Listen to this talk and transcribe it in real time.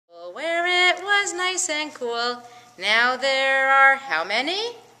was nice and cool. Now there are how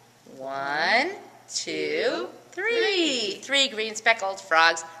many? 1, 2, 3. 3 green speckled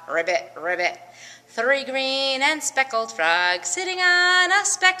frogs. Ribbit, ribbit. 3 green and speckled frogs sitting on a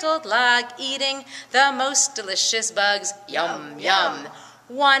speckled log, eating the most delicious bugs. Yum, yum.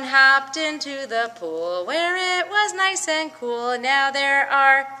 1 hopped into the pool where it was nice and cool. Now there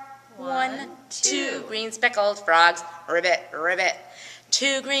are 1, 2 green speckled frogs. Ribbit, ribbit.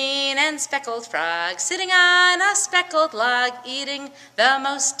 2 green and speckled frogs sitting on a speckled log, eating the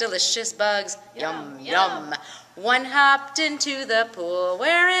most delicious bugs. Yum, yum. 1 hopped into the pool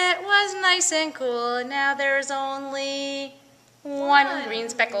where it was nice and cool. Now there's only 1 green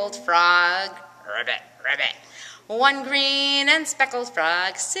speckled frog. Ribbit, ribbit. 1 green and speckled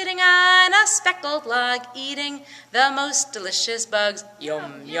frog sitting on a speckled log, eating the most delicious bugs.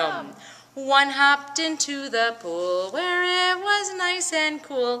 Yum, yum. 1 hopped into the pool where it was nice and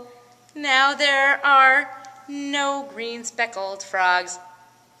cool. Now there are no green speckled frogs.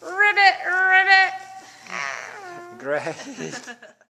 Ribbit, ribbit. Great.